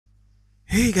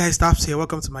Hey guys, Daps here.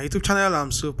 Welcome to my YouTube channel.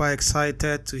 I'm super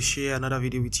excited to share another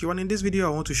video with you, and in this video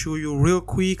I want to show you real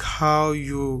quick how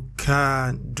you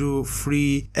can do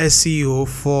free SEO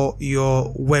for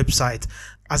your website.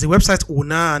 As a website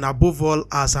owner and above all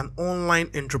as an online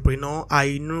entrepreneur,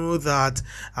 I know that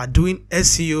doing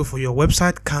SEO for your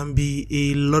website can be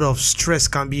a lot of stress,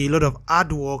 can be a lot of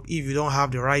hard work if you don't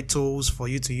have the right tools for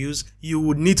you to use. You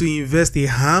would need to invest a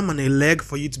arm and a leg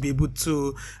for you to be able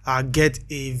to get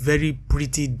a very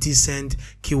pretty decent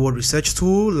keyword research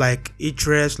tool like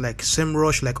Ahrefs, like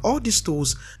SEMrush, like all these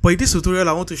tools. But in this tutorial,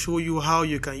 I want to show you how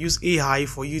you can use AI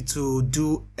for you to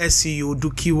do SEO,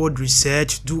 do keyword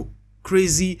research, do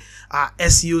crazy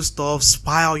SEO stuff,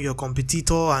 spy on your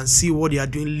competitor and see what they are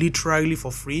doing literally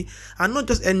for free, and not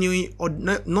just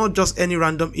any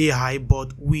random AI,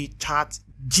 but with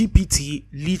ChatGPT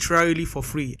literally for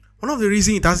free. One of the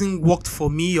reasons it hasn't worked for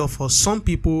me or for some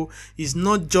people is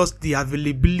not just the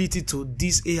availability to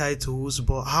these AI tools,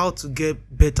 but how to get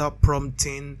better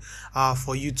prompting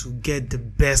for you to get the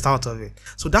best out of it.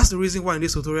 So that's the reason why in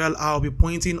this tutorial I'll be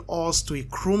pointing us to a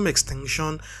Chrome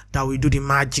extension that will do the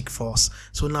magic for us.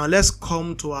 So now let's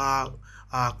come to our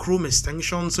Chrome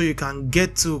extension. So you can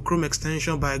get to Chrome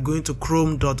extension by going to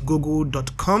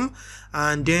chrome.google.com,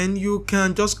 and then you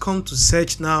can just come to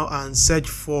search now and search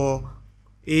for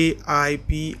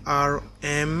AIPRM.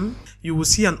 You will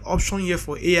see an option here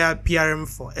for AIPRM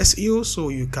for SEO, so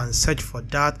you can search for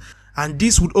that, and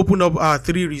this would open up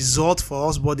 3 results for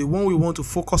us, but the one we want to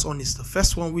focus on is the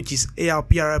first one, which is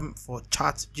AIPRM for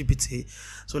ChatGPT.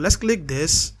 So let's click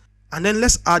this, and then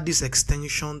let's add this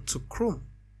extension to Chrome.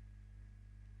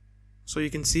 So you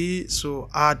can see, so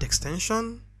add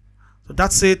extension. So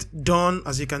that's it, done.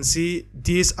 As you can see,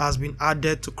 this has been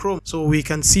added to Chrome. So we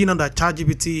can see now that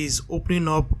ChatGPT is opening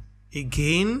up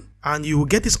again, and you will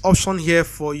get this option here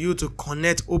for you to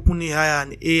connect OpenAI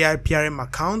and AIPRM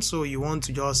account. So you want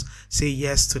to just say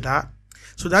yes to that.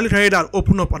 So that literally that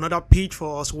open up another page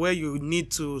for us where you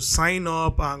need to sign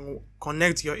up and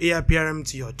connect your AIPRM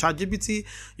to your ChatGPT.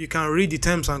 You can read the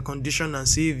terms and conditions and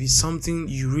see if it's something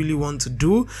you really want to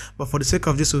do. But for the sake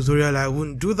of this tutorial, I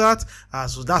wouldn't do that.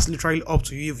 So that's literally up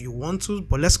to you if you want to.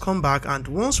 But let's come back, and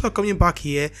once we're coming back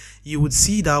here, you would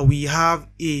see that we have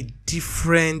a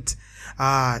different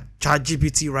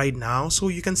ChatGPT right now. So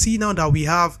you can see now that we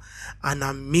have an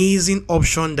amazing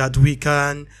option that we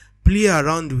can play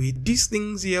around with. These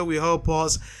things here will help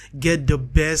us get the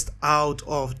best out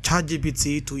of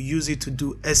ChatGPT to use it to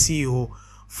do SEO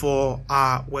for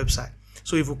our website.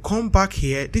 So if we come back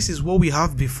here, this is what we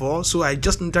have before. So I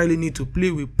just entirely need to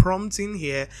play with prompting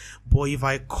here. But if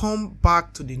I come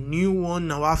back to the new one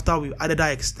now, after we've added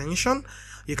that extension,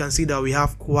 you can see that we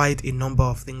have quite a number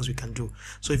of things we can do.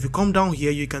 So if you come down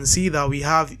here, you can see that we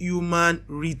have human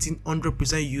written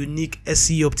 100% unique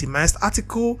SEO optimized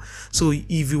article. So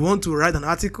if you want to write an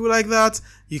article like that,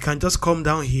 you can just come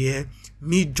down here,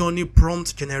 Midjourney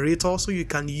prompt generator. So you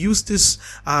can use this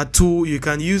tool. You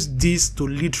can use this to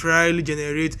literally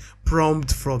generate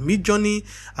prompt from Midjourney.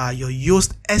 Your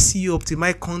Yoast SEO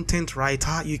optimized content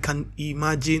writer. You can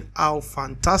imagine how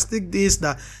fantastic this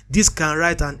can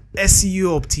write an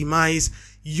SEO optimized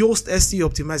Yoast SEO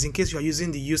optimized in case you are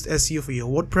using the Yoast SEO for your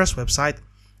WordPress website.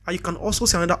 And you can also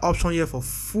see another option here for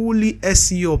fully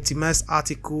SEO optimized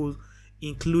articles,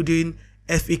 including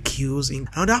FAQs.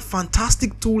 Another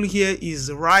fantastic tool here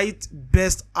is write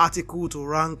best article to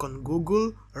rank on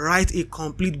Google. Write a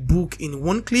complete book in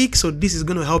 1 click. So this is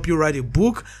going to help you write a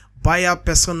book. Buyer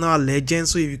persona legend.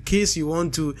 So in case you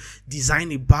want to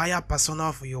design a buyer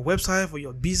persona for your website, for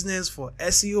your business, for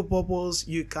SEO purpose,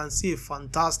 you can see a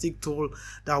fantastic tool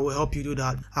that will help you do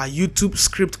that. A YouTube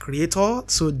script creator.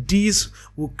 So this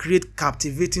will create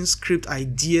captivating script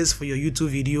ideas for your YouTube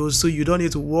videos, so you don't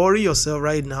need to worry yourself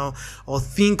right now or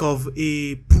think of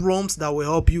a prompt that will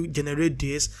help you generate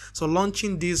this. So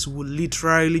launching this will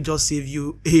literally just save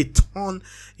you a ton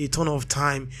of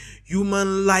time.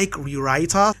 Human like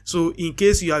rewriter. So in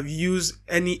case you have used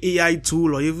any AI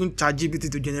tool or even ChatGPT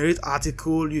to generate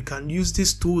article, you can use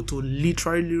this tool to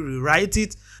literally rewrite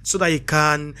it so that you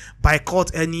can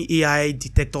boycott any AI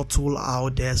detector tool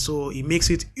out there. So it makes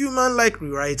it human like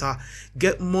rewriter.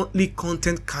 Get monthly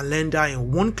content calendar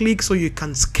in 1 click, so you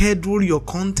can schedule your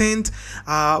content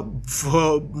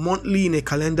for monthly in a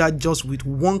calendar just with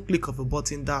 1 click of a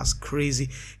button. That's crazy.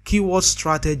 Keyword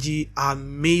strategy,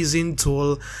 amazing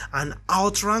tool. An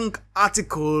outrank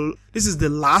article. This is the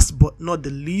last but not the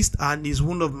least, and is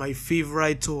one of my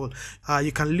favorite tools.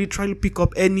 You can literally pick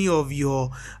up any of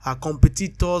your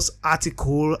competitors'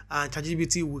 article, and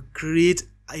ChatGPT will create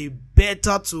a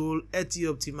better tool,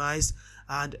 SEO optimized,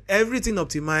 and everything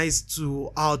optimized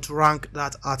to outrank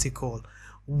that article.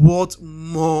 What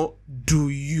more do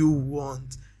you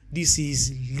want? This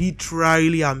is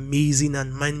literally amazing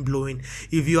and mind-blowing.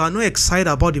 If you are not excited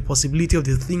about the possibility of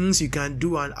the things you can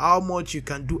do and how much you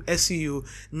can do SEO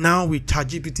now with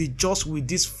ChatGPT, just with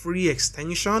this free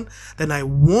extension, then I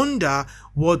wonder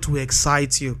what will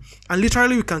excite you. And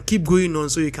literally we can keep going on,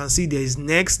 so you can see there is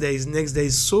next, there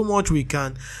is so much we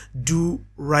can do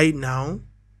right now.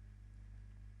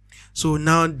 So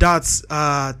now that's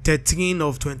 13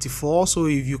 of 24. So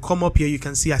if you come up here, you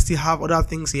can see I still have other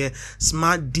things here.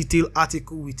 Smart detail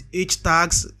article with H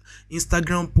tags,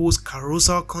 Instagram post,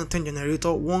 carousel content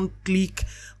generator, one click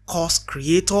course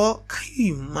creator. Can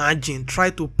you imagine? Try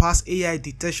to pass AI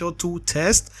detection tool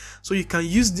test. So you can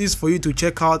use this for you to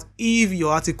check out if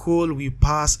your article will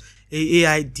pass a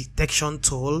AI detection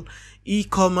tool.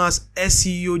 E-commerce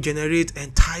SEO, generate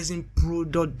enticing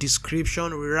product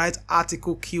description, rewrite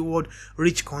article keyword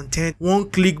rich content,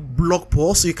 one-click blog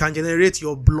post. So you can generate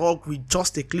your blog with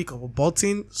just a click of a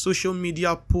button. Social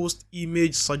media post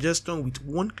image suggestion with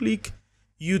one click.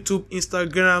 YouTube,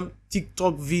 Instagram,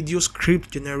 TikTok video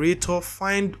script generator,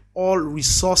 find all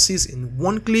resources in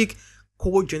one click.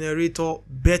 Code generator,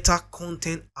 better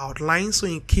content outlines. So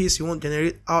in case you want to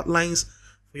generate outlines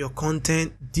for your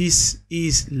content, this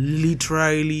is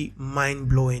literally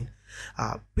mind-blowing.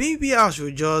 Maybe I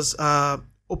should just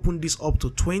open this up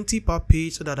to 20 per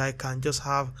page so that I can just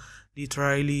have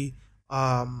literally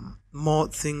more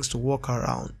things to work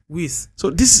around with. So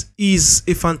this is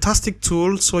a fantastic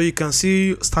tool. So you can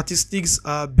see statistics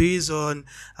based on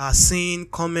seeing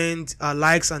comment,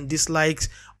 likes and dislikes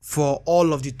for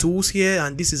all of the tools here,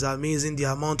 and this is amazing, the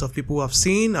amount of people who have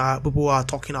seen, people who are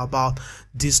talking about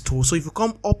this tool. So if you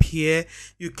come up here,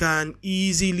 you can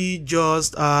easily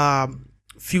just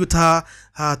filter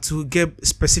to get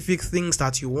specific things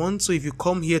that you want. So if you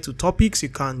come here to topics, you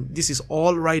can, this is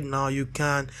all right now, you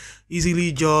can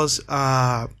easily just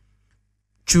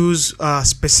choose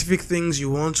specific things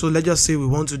you want. So let's just say we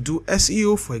want to do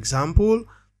SEO, for example,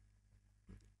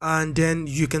 and then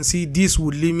you can see this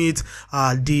would limit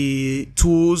the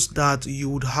tools that you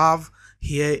would have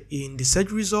here in the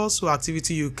search results. So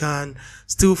activity, you can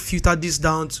still filter this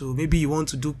down to maybe you want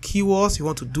to do keywords, you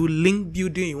want to do link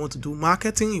building, you want to do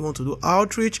marketing, you want to do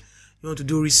outreach, you want to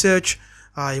do research,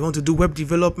 you want to do web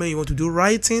development, you want to do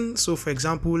writing. So for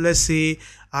example, let's say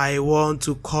I want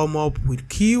to come up with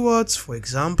keywords, for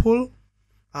example.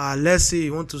 Let's say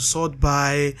you want to sort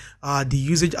by the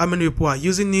usage, how many people are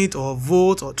using it, or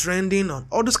vote, or trending, or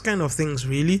all those kind of things,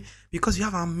 really, because you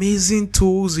have amazing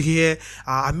tools here,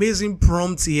 amazing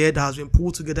prompts here that has been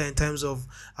pulled together in terms of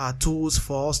tools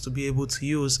for us to be able to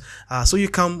use. So you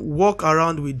can walk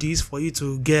around with this for you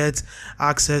to get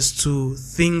access to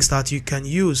things that you can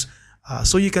use.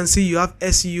 So you can see you have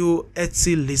SEO,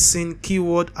 Etsy, listen,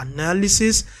 keyword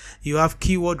analysis, you have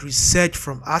keyword research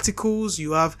from articles,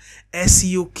 you have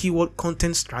SEO keyword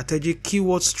content strategy,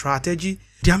 keyword strategy.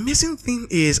 The amazing thing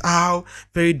is how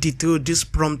very detailed these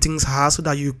promptings are, so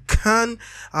that you can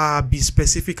be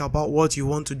specific about what you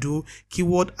want to do.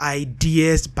 Keyword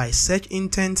ideas by search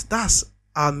intent. That's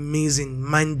amazing,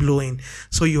 mind-blowing.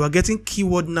 So you are getting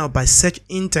keyword now by search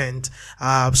intent.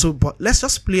 But let's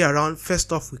just play around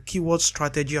first off with keyword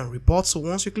strategy and report. So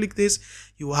once you click this,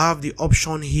 you have the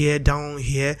option here down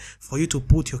here for you to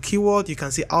put your keyword. You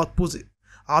can see output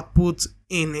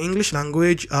in English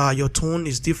language. Your tone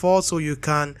is default, so you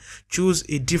can choose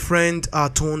a different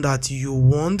tone that you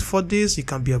want for this. You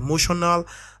can be emotional,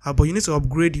 but you need to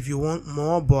upgrade if you want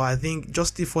more. But I think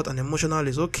just default and emotional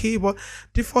is okay, but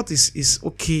default is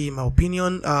okay in my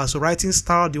opinion. So writing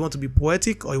style, do you want to be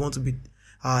poetic, or you want to be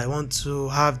I want to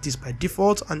have this by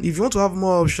default? And if you want to have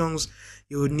more options,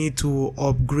 you would need to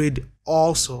upgrade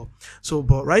also. So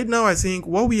but right now, I think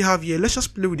what we have here, let's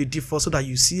just play with the default so that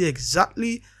you see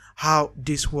exactly how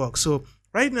this works. So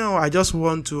right now, I just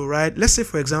want to write, let's say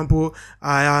for example,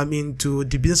 I am into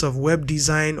the business of web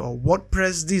design or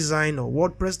WordPress design or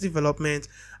WordPress development,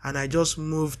 and I just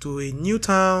move to a new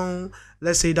town.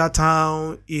 Let's say that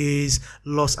town is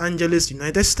Los Angeles,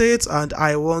 United States, and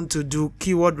I want to do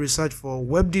keyword research for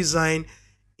web design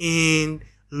in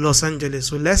Los Angeles.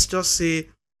 So let's just say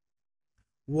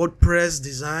WordPress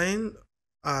design.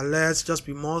 Let's just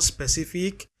be more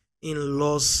specific, in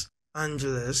Los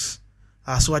Angeles.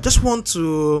 So I just want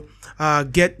to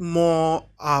get more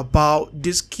about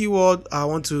this keyword. I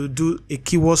want to do a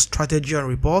keyword strategy and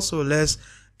report. So let's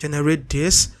generate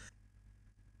this.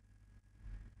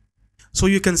 So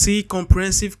you can see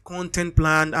comprehensive content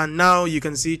plan, and now you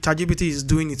can see ChatGPT is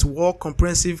doing its work.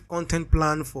 Comprehensive content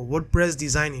plan for WordPress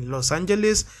design in Los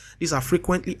Angeles. These are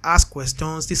frequently asked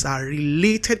questions. These are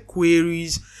related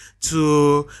queries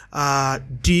to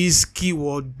this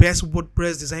keyword, best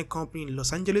WordPress design company in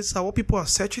Los Angeles. So what people are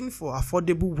searching for: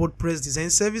 affordable WordPress design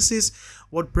services,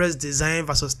 WordPress design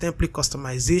versus template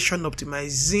customization,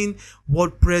 optimizing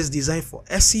WordPress design for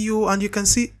SEO, and you can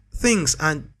see things.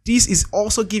 And this is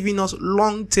also giving us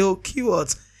long tail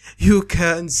keywords. You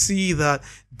can see that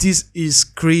this is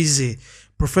crazy.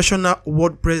 Professional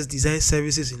WordPress design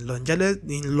services in Los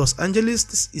Angeles.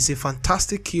 This is a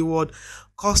fantastic keyword.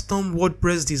 Custom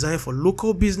WordPress design for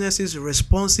local businesses,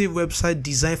 responsive website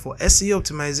design for SEO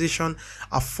optimization,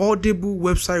 affordable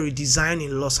website redesign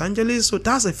in Los Angeles. So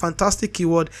that's a fantastic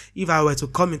keyword. If I were to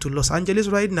come into Los Angeles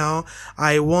right now,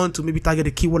 I want to maybe target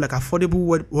a keyword like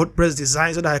affordable WordPress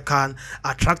design so that I can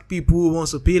attract people who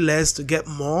wants to pay less to get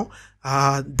more.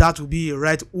 That would be a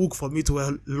right hook for me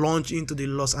to launch into the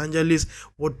Los Angeles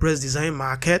WordPress design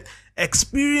market.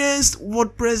 Experienced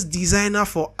WordPress designer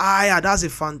for hire. That's a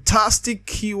fantastic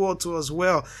keyword too as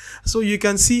well. So you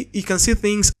can see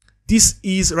things. This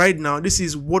is right now, this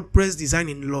is WordPress design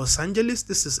in Los Angeles.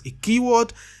 This is a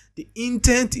keyword. The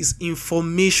intent is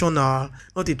informational,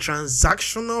 not a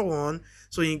transactional one.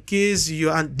 So in case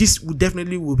and this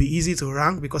definitely will be easy to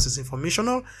rank because it's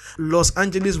informational. Los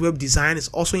Angeles web design is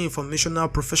also informational.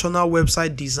 Professional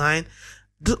website design,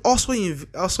 also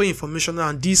informational,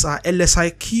 and these are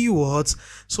LSI keywords.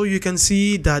 So you can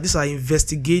see that these are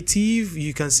investigative.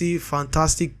 You can see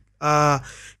fantastic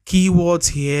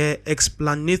keywords here.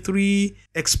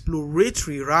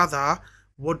 Exploratory rather,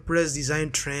 WordPress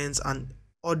design trends and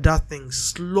other things.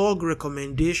 Slug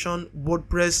recommendation,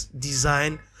 WordPress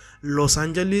design Los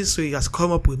Angeles. So it has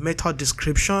come up with meta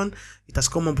description, it has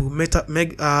come up with meta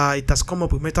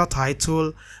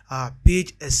title,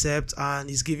 page accept, and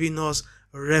it's giving us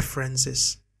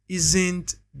references.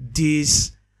 Isn't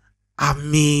this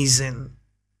amazing?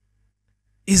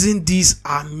 Isn't this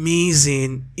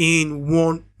amazing in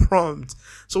one prompt?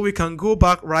 So we can go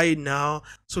back right now.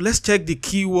 So let's check the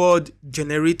keyword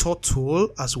generator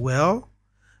tool as well.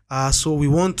 So we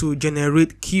want to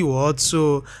generate keywords.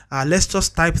 So let's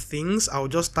just type things. I'll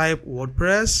just type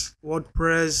WordPress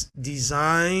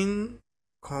design,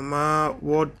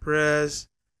 WordPress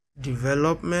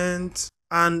development,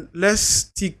 and let's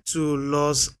stick to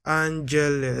Los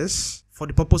Angeles for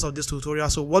the purpose of this tutorial.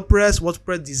 So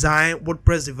WordPress design,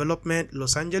 WordPress development,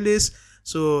 Los Angeles.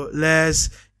 So let's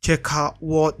check out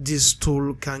what this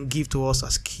tool can give to us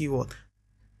as keyword.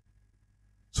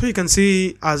 So you can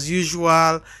see, as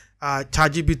usual,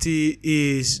 ChatGPT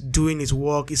is doing its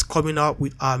work. It's coming up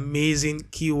with amazing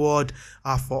keyword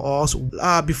for us.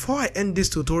 Before I end this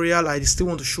tutorial, I still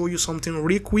want to show you something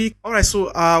really quick. All right, so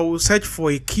I will search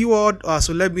for a keyword.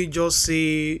 So let me just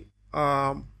say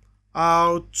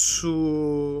how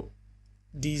to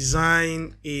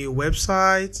design a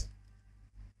website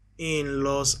in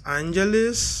Los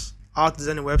Angeles. How to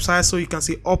design a website. So you can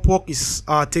see Upwork is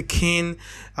taking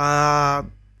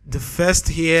the first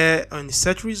here on the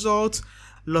search results,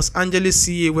 Los Angeles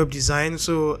CA web design.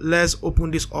 So let's open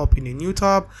this up in a new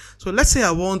tab. So let's say I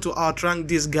want to outrank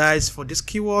these guys for this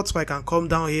keyword. So I can come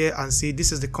down here and say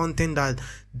this is the content that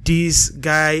this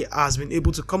guy has been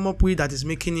able to come up with that is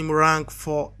making him rank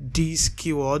for this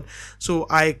keyword. So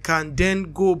I can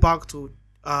then go back to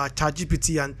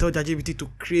ChatGPT and tell ChatGPT to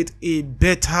create a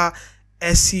better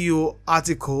SEO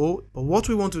article. But what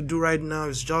we want to do right now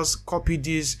is just copy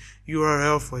this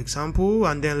URL, for example,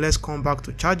 and then let's come back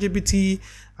to ChatGPT,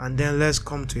 and then let's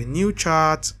come to a new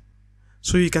chart.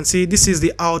 So you can see this is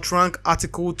the outrank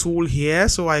article tool here.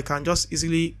 So I can just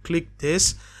easily click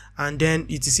this, and then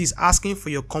it is asking for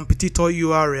your competitor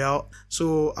URL.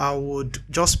 So I would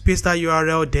just paste that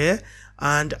URL there,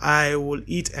 and I will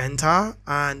hit enter,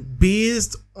 and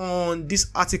based on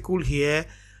this article here,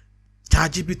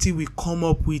 ChatGPT will come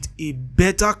up with a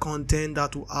better content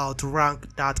that will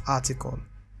outrank that article.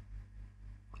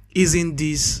 Isn't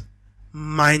this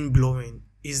mind-blowing?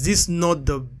 Is this not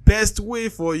the best way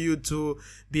for you to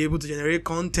be able to generate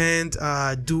content,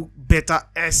 do better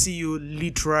SEO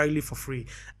literally for free?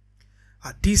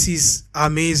 This is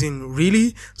amazing,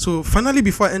 really. So finally,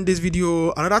 before I end this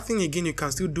video, another thing again you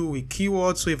can still do with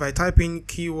keywords. So if I type in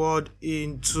keyword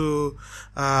into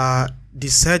the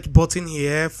search button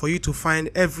here for you to find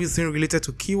everything related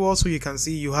to keywords. So you can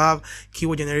see you have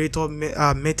keyword generator,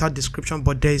 meta description,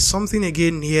 but there is something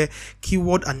again here,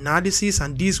 keyword analysis,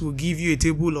 and this will give you a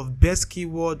table of best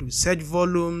keyword with search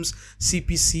volumes,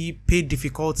 CPC, paid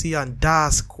difficulty, and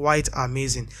that's quite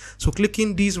amazing. So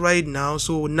clicking this right now,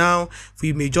 so now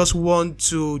we may just want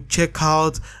to check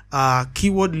out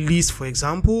keyword list, for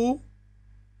example.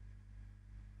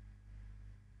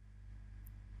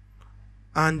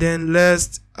 And then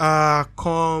let's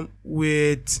come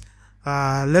with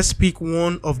let's pick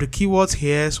one of the keywords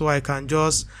here. So I can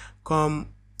just come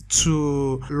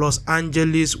to Los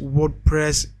Angeles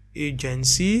WordPress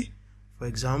agency, for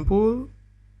example.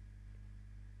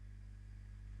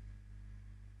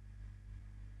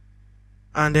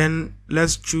 And then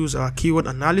let's choose our keyword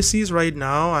analysis right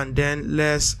now, and then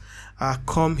let's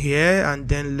come here and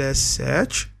then let's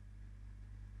search.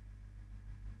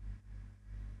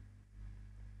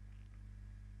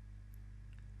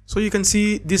 So you can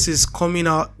see this is coming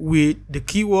out with the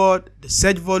keyword, the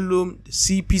search volume, the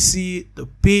CPC, the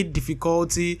paid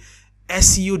difficulty,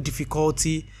 SEO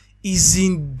difficulty.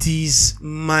 Isn't this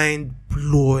mind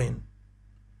blowing?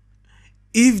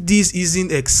 If this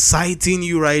isn't exciting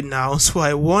you right now, so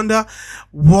I wonder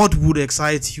what would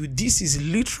excite you. This is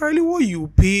literally what you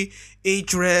pay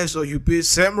Ahrefs, or you pay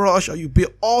SEMrush, or you pay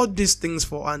all these things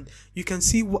for, and you can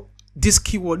see what this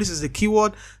keyword, this is the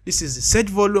keyword, this is the search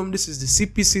volume, this is the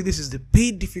CPC, this is the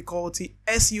paid difficulty,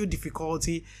 SEO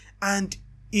difficulty, and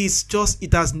it's just,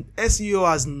 SEO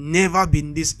has never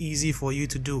been this easy for you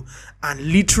to do, and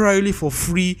literally for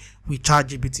free with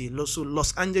ChatGPT. So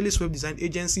Los Angeles Web Design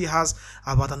Agency has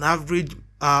about an average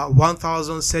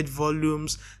 1,000 search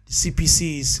volumes. The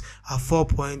CPC is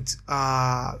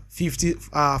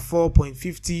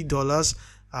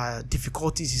 $4.50.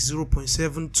 Difficulties is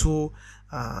 0.72.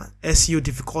 SEO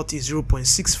difficulty is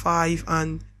 0.65,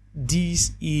 and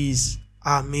this is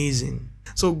amazing.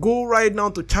 So go right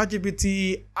now to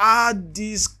ChatGPT, add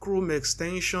this Chrome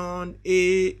extension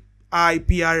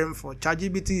AIPRM for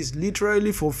ChatGPT. Is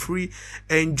literally for free.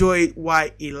 Enjoy it while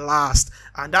it lasts,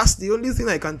 and that's the only thing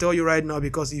I can tell you right now,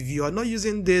 because if you are not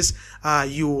using this,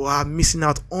 you are missing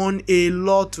out on a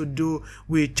lot to do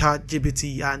with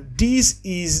ChatGPT, and this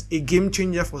is a game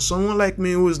changer for someone like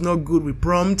me who is not good with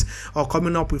prompt or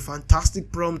coming up with fantastic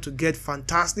prompt to get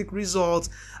fantastic results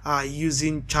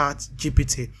using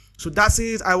ChatGPT. So that's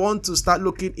it. I want to start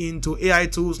looking into AI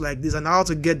tools like this and how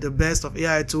to get the best of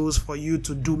AI tools for you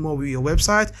to do more with your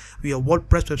website, with your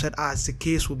WordPress website, as the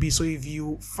case will be. So if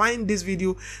you find this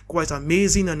video quite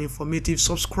amazing and informative,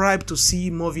 subscribe to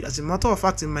see more videos. As a matter of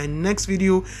fact, in my next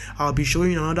video, I'll be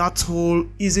showing you another tool,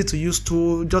 easy to use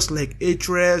tool, just like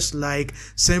Ahrefs, like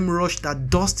SEMrush,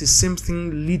 that does the same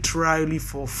thing literally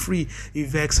for free.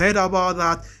 If you're excited about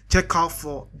that, check out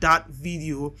for that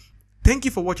video. Thank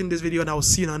you for watching this video, and I will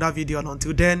see you in another video, and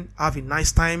until then, have a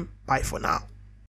nice time. Bye for now.